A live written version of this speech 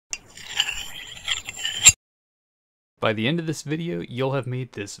By the end of this video, you'll have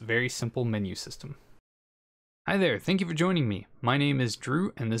made this very simple menu system. Hi there, thank you for joining me. My name is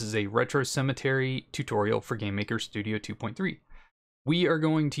Drew, and this is a Retro Cemetery tutorial for GameMaker Studio 2.3. We are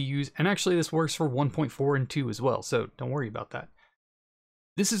going to use, and actually this works for 1.4 and 2 as well, so don't worry about that.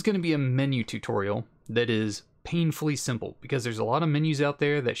 This is going to be a menu tutorial that is painfully simple, because there's a lot of menus out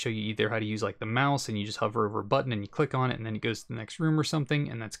there that show you either how to use like the mouse and you just hover over a button and you click on it and then it goes to the next room or something,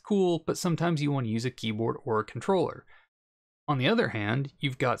 and that's cool, but sometimes you want to use a keyboard or a controller. On the other hand,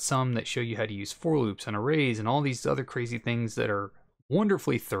 you've got some that show you how to use for loops and arrays and all these other crazy things that are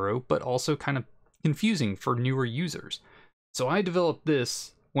wonderfully thorough, but also kind of confusing for newer users. So I developed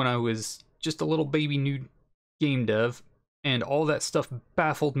this when I was just a little baby new game dev, and all that stuff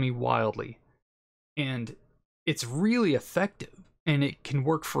baffled me wildly. And it's really effective, and it can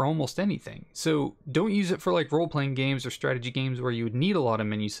work for almost anything. So don't use it for like role-playing games or strategy games where you would need a lot of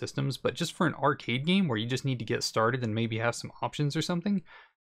menu systems, but just for an arcade game where you just need to get started and maybe have some options or something,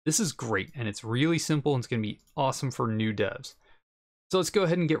 this is great, and it's really simple, and it's going to be awesome for new devs. So let's go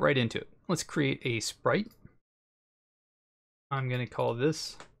ahead and get right into it. Let's create a sprite. I'm going to call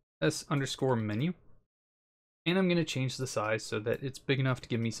this S_menu, and I'm going to change the size so that it's big enough to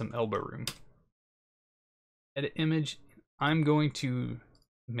give me some elbow room. Edit image. I'm going to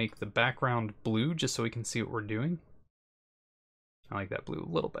make the background blue just so we can see what we're doing. I like that blue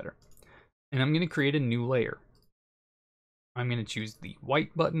a little better. And I'm going to create a new layer. I'm going to choose the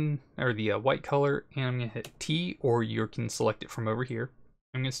white button, or the white color, and I'm going to hit T, or you can select it from over here.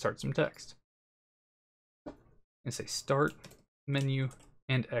 I'm going to start some text. And say start, menu,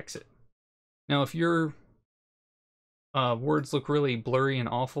 and exit. Now if your words look really blurry and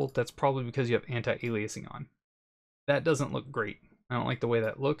awful, that's probably because you have anti-aliasing on. That doesn't look great. I don't like the way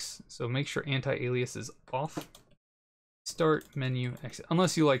that looks, so make sure anti-alias is off. Start, menu, exit.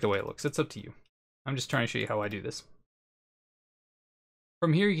 Unless you like the way it looks, it's up to you. I'm just trying to show you how I do this.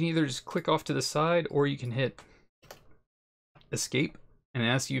 From here, you can either just click off to the side, or you can hit escape and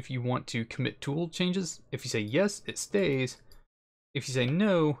ask you if you want to commit tool changes. If you say yes, it stays. If you say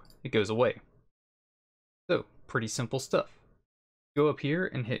no, it goes away. So, pretty simple stuff. Go up here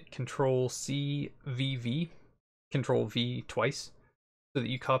and hit Control-C, VV. Control V twice, so that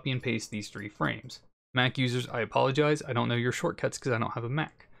you copy and paste these 3 frames. Mac users, I apologize, I don't know your shortcuts because I don't have a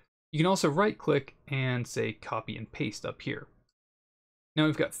Mac. You can also right click and say copy and paste up here. Now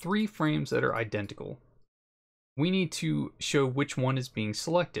we've got 3 frames that are identical. We need to show which one is being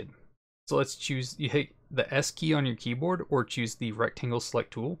selected. So let's choose, you hit the S key on your keyboard or choose the rectangle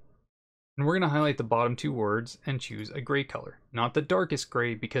select tool. And we're going to highlight the bottom 2 words and choose a gray color. Not the darkest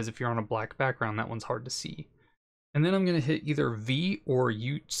gray, because if you're on a black background, that one's hard to see. And then I'm going to hit either V or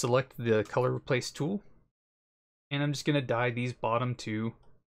U, select the color replace tool. And I'm just going to dye these bottom 2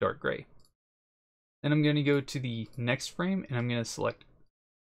 dark gray. Then I'm going to go to the next frame and I'm going to select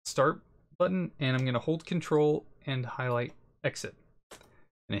start button, and I'm going to hold control and highlight exit.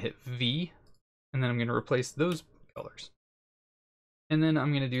 And I hit V, and then I'm going to replace those colors. And then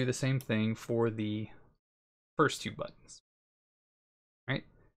I'm going to do the same thing for the first 2 buttons. All right.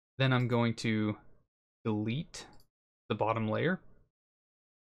 Then I'm going to delete the bottom layer.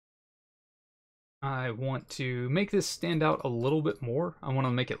 I want to make this stand out a little bit more. I want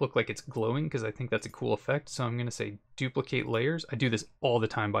to make it look like it's glowing because I think that's a cool effect. So I'm going to say duplicate layers. I do this all the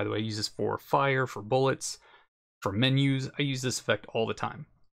time, by the way. I use this for fire, for bullets, for menus. I use this effect all the time.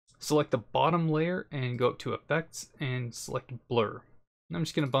 Select the bottom layer and go up to effects and select blur. And I'm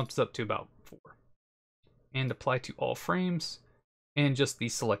just going to bump this up to about 4. And apply to all frames and just the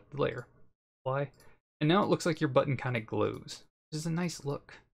selected layer. Apply. And now it looks like your button kind of glows. This is a nice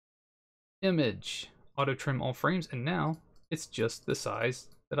look. Image, auto trim all frames, and now it's just the size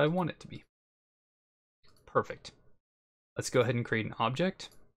that I want it to be. Perfect. Let's go ahead and create an object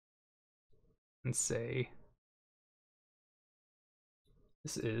and say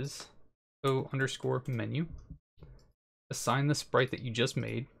this is O_menu. Assign the sprite that you just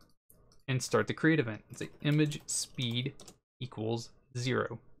made and start the create event and say image speed equals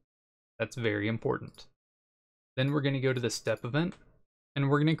 0. That's very important. Then we're going to go to the step event, and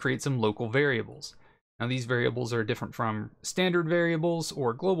we're going to create some local variables. Now these variables are different from standard variables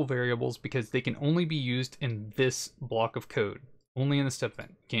or global variables because they can only be used in this block of code, only in the step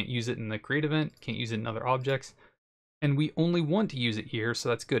event. Can't use it in the create event, can't use it in other objects, and we only want to use it here, so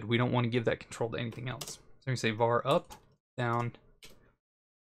that's good. We don't want to give that control to anything else. So I'm going to say var up, down,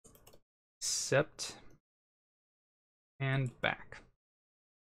 except, and back.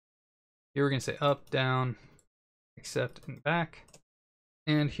 Here we're going to say up, down, except, and back.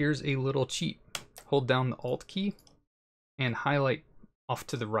 And here's a little cheat. Hold down the Alt key and highlight off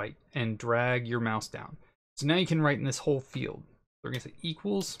to the right and drag your mouse down. So now you can write in this whole field. We're going to say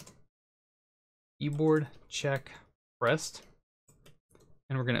equals keyboard check pressed,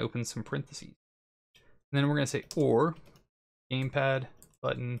 and we're going to open some parentheses. And then we're going to say or gamepad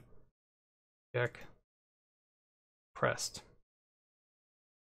button check pressed,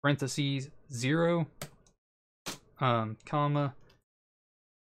 parentheses 0, comma,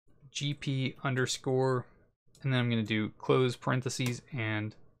 GP underscore, and then I'm going to do close parentheses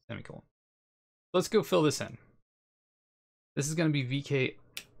and semicolon. Let's go fill this in. This is going to be VK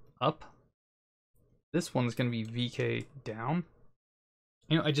up. This one's going to be VK down.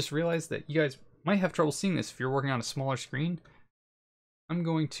 You know, I just realized that you guys might have trouble seeing this if you're working on a smaller screen. I'm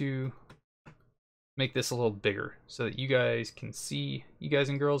going to make this a little bigger so that you guys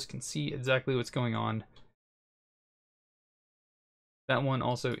and girls can see exactly what's going on. That one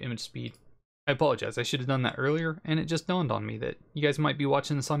also image speed. I apologize, I should have done that earlier, and it just dawned on me that you guys might be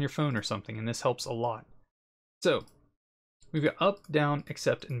watching this on your phone or something, and this helps a lot. So, we've got up, down,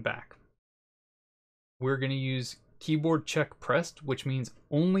 accept, and back. We're going to use keyboard check pressed, which means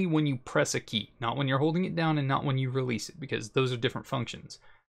only when you press a key, not when you're holding it down and not when you release it, because those are different functions.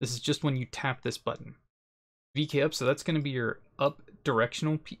 This is just when you tap this button. VK up, so that's going to be your up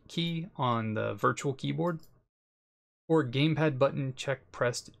directional key on the virtual keyboard. Or gamepad button check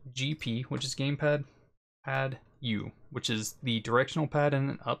pressed GP, which is gamepad pad U, which is the directional pad, and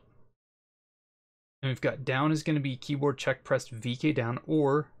then up. And we've got down is going to be keyboard check pressed VK down,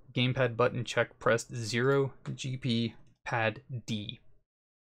 or gamepad button check pressed 0 GP pad D.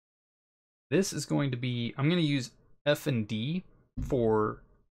 This is going to be, I'm going to use F and D for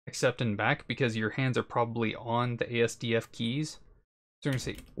accept and back because your hands are probably on the ASDF keys. So we're going to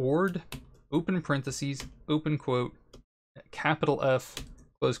say ORD, open parentheses, open quote, capital F,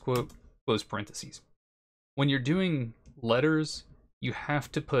 close quote, close parentheses. When you're doing letters, you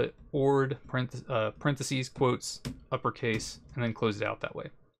have to put ORD, parentheses, quotes, uppercase, and then close it out that way.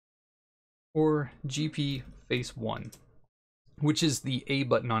 Or GP face 1, which is the A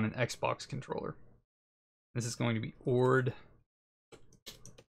button on an Xbox controller. This is going to be ORD,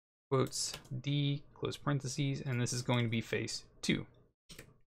 quotes, D, close parentheses, and this is going to be face 2.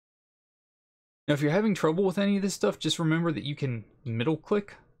 Now, if you're having trouble with any of this stuff, just remember that you can middle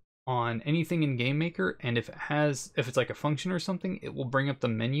click on anything in GameMaker, and if it's like a function or something, it will bring up the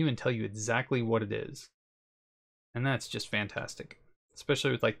menu and tell you exactly what it is. And that's just fantastic.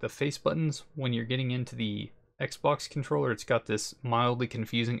 Especially with like the face buttons, when you're getting into the Xbox controller, it's got this mildly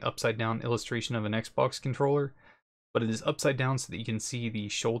confusing upside down illustration of an Xbox controller, but it is upside down so that you can see the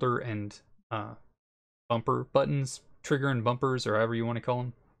shoulder and bumper buttons, trigger and bumpers, or however you want to call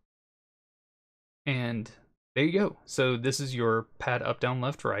them. And there you go. So this is your pad up, down,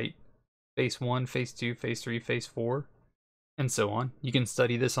 left, right, face 1, face 2, face 3, face 4, and so on. You can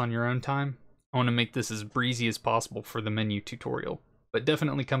study this on your own time. I want to make this as breezy as possible for the menu tutorial, but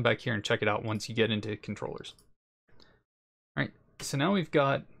definitely come back here and check it out once you get into controllers. Alright, so now we've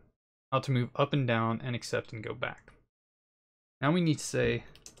got how to move up and down and accept and go back. Now we need to say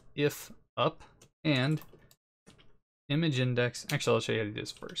if up and image index, actually I'll show you how to do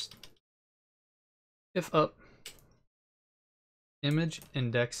this first. If up, image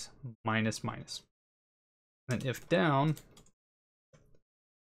index minus minus. And if down,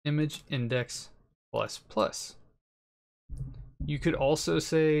 image index plus plus. You could also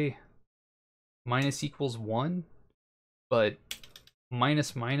say minus equals 1, but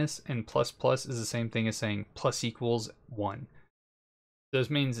minus minus and plus plus is the same thing as saying plus equals 1. This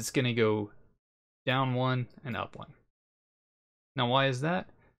means it's going to go down 1 and up 1. Now why is that?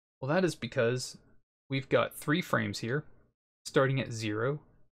 Well, that is because we've got 3 frames here, starting at 0,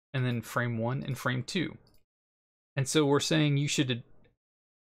 and then frame 1 and frame 2. And so we're saying you should,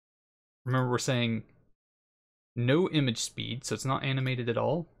 remember we're saying no image speed, so it's not animated at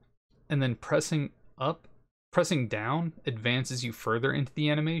all, and then pressing down advances you further into the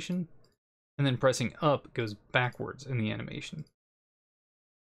animation, and then pressing up goes backwards in the animation.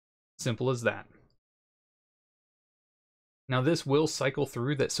 Simple as that. Now this will cycle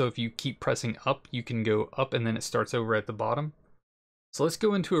through that, so if you keep pressing up, you can go up and then it starts over at the bottom. So let's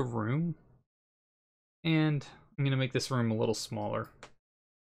go into a room, and I'm going to make this room a little smaller.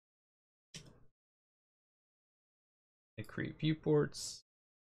 I create viewports,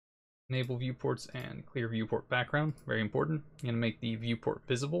 enable viewports, and clear viewport background, very important. I'm going to make the viewport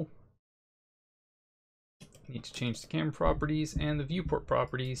visible. Need to change the camera properties and the viewport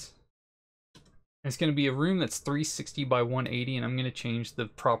properties. It's going to be a room that's 360 by 180, and I'm going to change the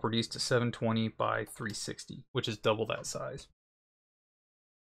properties to 720 by 360, which is double that size.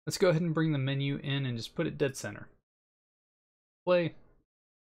 Let's go ahead and bring the menu in and just put it dead center. Play.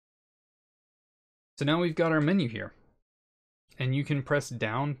 So now we've got our menu here. And you can press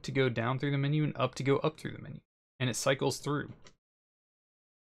down to go down through the menu and up to go up through the menu. And it cycles through.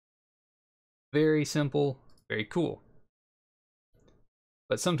 Very simple, very cool.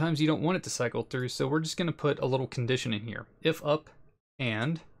 But sometimes you don't want it to cycle through, so we're just going to put a little condition in here. If up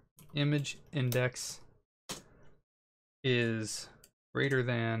and image index is greater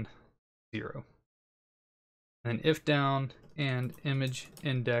than 0. And if down and image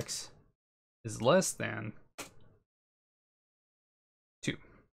index is less than 2.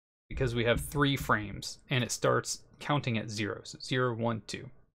 Because we have 3 frames and it starts counting at 0. So 0, 1, 2.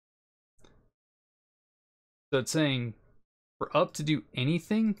 So it's saying for up to do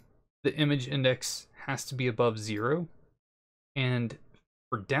anything, the image index has to be above 0. And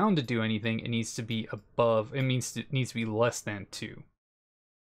for down to do anything, it needs to be above, it needs to be less than 2.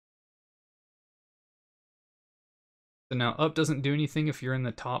 So now up doesn't do anything if you're in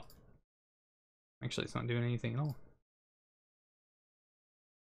the top. Actually, it's not doing anything at all.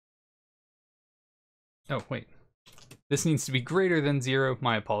 Oh, wait. This needs to be greater than 0.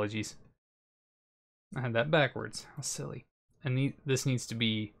 My apologies. I had that backwards. How silly. And this needs to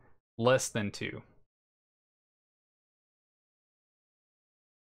be less than 2.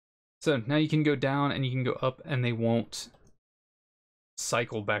 So now you can go down and you can go up and they won't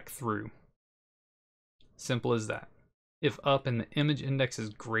cycle back through. Simple as that. If up and the image index is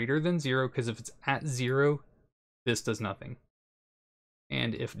greater than 0, because if it's at 0, this does nothing.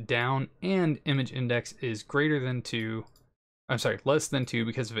 And if down and image index is greater than 2, I'm sorry, less than 2,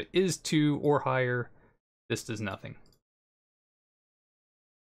 because if it is 2 or higher, this does nothing.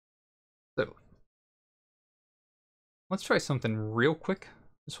 So let's try something real quick.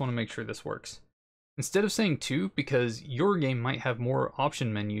 Just want to make sure this works. Instead of saying 2, because your game might have more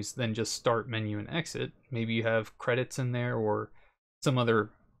option menus than just start menu and exit, maybe you have credits in there or some other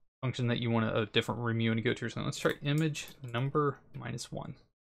function that you want a different menu to go to or something. Let's try image number -1.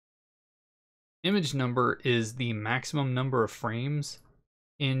 Image number is the maximum number of frames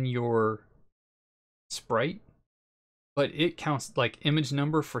in your sprite, but it counts like image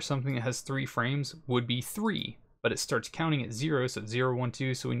number for something that has 3 frames would be 3, but it starts counting at 0, so it's 0, 1,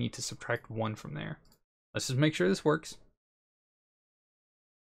 2, so we need to subtract 1 from there. Let's just make sure this works.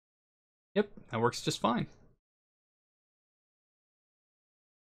 Yep, that works just fine.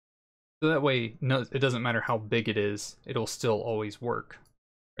 So that way, no, it doesn't matter how big it is, it'll still always work.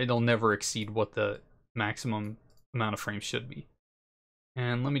 It'll never exceed what the maximum amount of frames should be.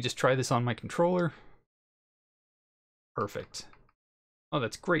 And let me just try this on my controller. Perfect. Oh,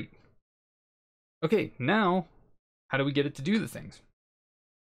 that's great. Okay, now, how do we get it to do the things?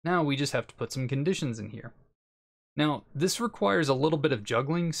 Now we just have to put some conditions in here. Now, this requires a little bit of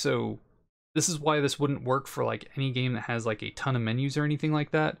juggling, so this is why this wouldn't work for like any game that has like a ton of menus or anything like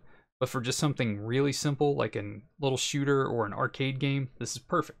that. But for just something really simple, like a little shooter or an arcade game, this is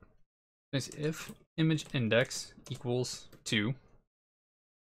perfect. It's if image index equals 2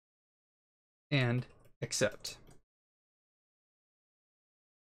 and accept.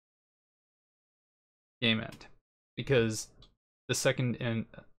 Game end. Because the second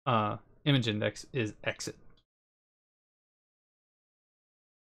image index is exit.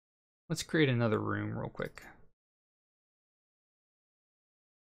 Let's create another room real quick.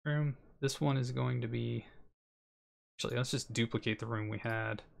 Room. This one is going to be... Actually, let's just duplicate the room we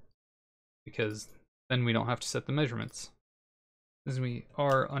had, because then we don't have to set the measurements. This is we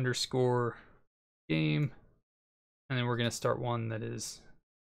r_game, and then we're going to start one that is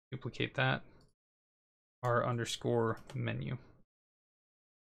duplicate that r_menu.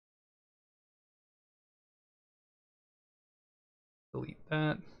 Delete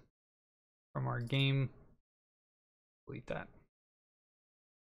that from our game. Delete that.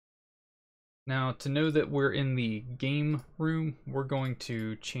 Now, to know that we're in the game room, we're going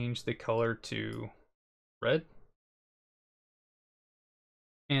to change the color to red.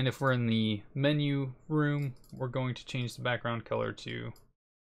 And if we're in the menu room, we're going to change the background color to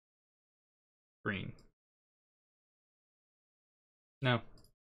green. No,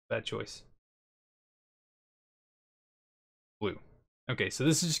 bad choice. Blue. Okay, so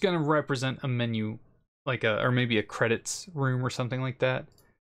this is just going to represent a menu, like or maybe a credits room or something like that.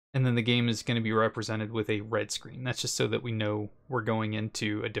 And then the game is going to be represented with a red screen. That's just so that we know we're going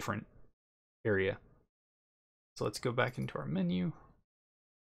into a different area. So let's go back into our menu.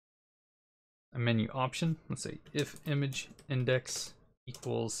 A menu option. Let's say if image index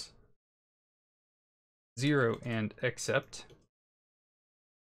equals 0 and accept.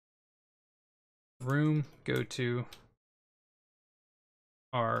 Room, go to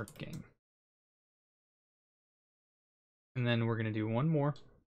our game. And then we're going to do one more.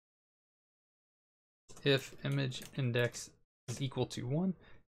 if image index is equal to 1.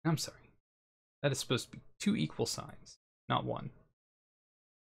 I'm sorry, that is supposed to be 2 equal signs, not 1.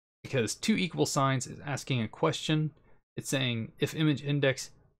 Because 2 equal signs is asking a question. It's saying if image index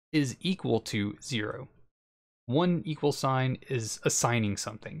is equal to 0. 1 equal sign is assigning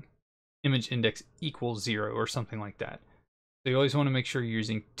something. Image index equals 0 or something like that. So you always want to make sure you're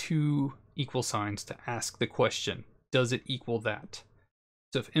using 2 equal signs to ask the question. Does it equal that?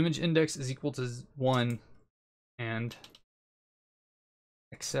 So if image index is equal to 1 and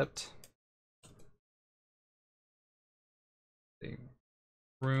accept the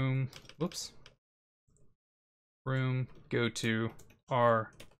room, room, go to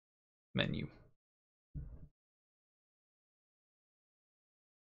our menu.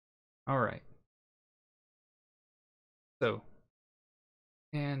 All right. So,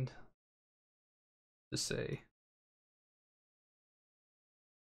 and just say,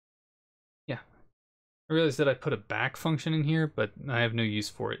 yeah. I realized that I put a back function in here, but I have no use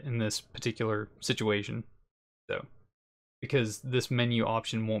for it in this particular situation. So, because this menu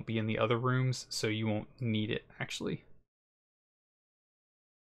option won't be in the other rooms, so you won't need it actually.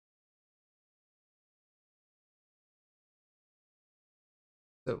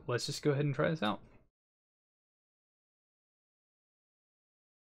 So let's just go ahead and try this out.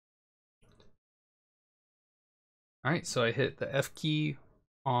 All right, so I hit the F key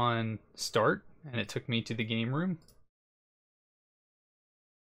on start and it took me to the game room.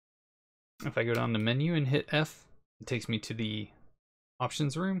 If I go down to menu and hit F, it takes me to the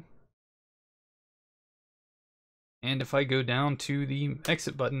options room. And if I go down to the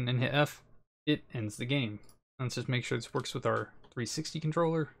exit button and hit F, it ends the game. Let's just make sure this works with our 360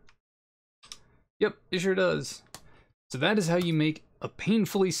 controller. Yep, it sure does. So that is how you make a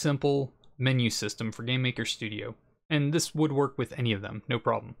painfully simple menu system for GameMaker Studio. And this would work with any of them, no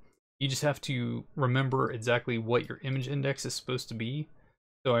problem. You just have to remember exactly what your image index is supposed to be.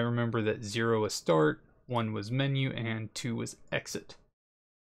 So I remember that 0 was start, 1 was menu, and 2 was exit.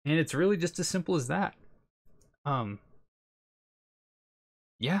 And it's really just as simple as that.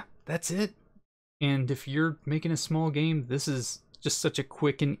 Yeah, that's it. And if you're making a small game, this is just such a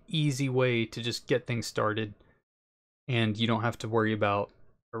quick and easy way to just get things started. And you don't have to worry about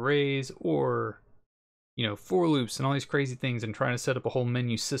arrays or, you know, for loops and all these crazy things and trying to set up a whole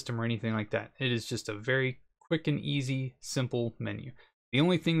menu system or anything like that. It is just a very quick and easy, simple menu. The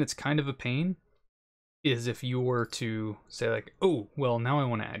only thing that's kind of a pain is if you were to say like, oh, well, now I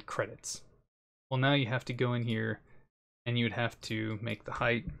want to add credits. Well, now you have to go in here and you would have to make the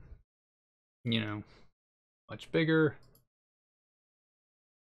height, you know, much bigger.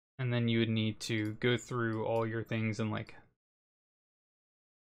 And then you would need to go through all your things and like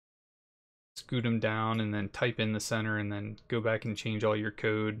scoot them down and then type in the center and then go back and change all your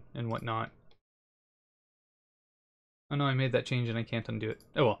code and whatnot. Oh no, I made that change and I can't undo it.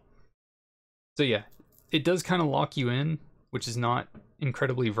 Oh well. So yeah, it does kind of lock you in, which is not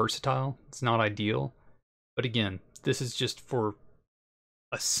incredibly versatile. It's not ideal. But again, this is just for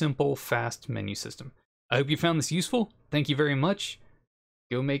a simple, fast menu system. I hope you found this useful. Thank you very much.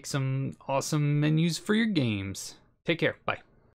 Go make some awesome menus for your games. Take care. Bye.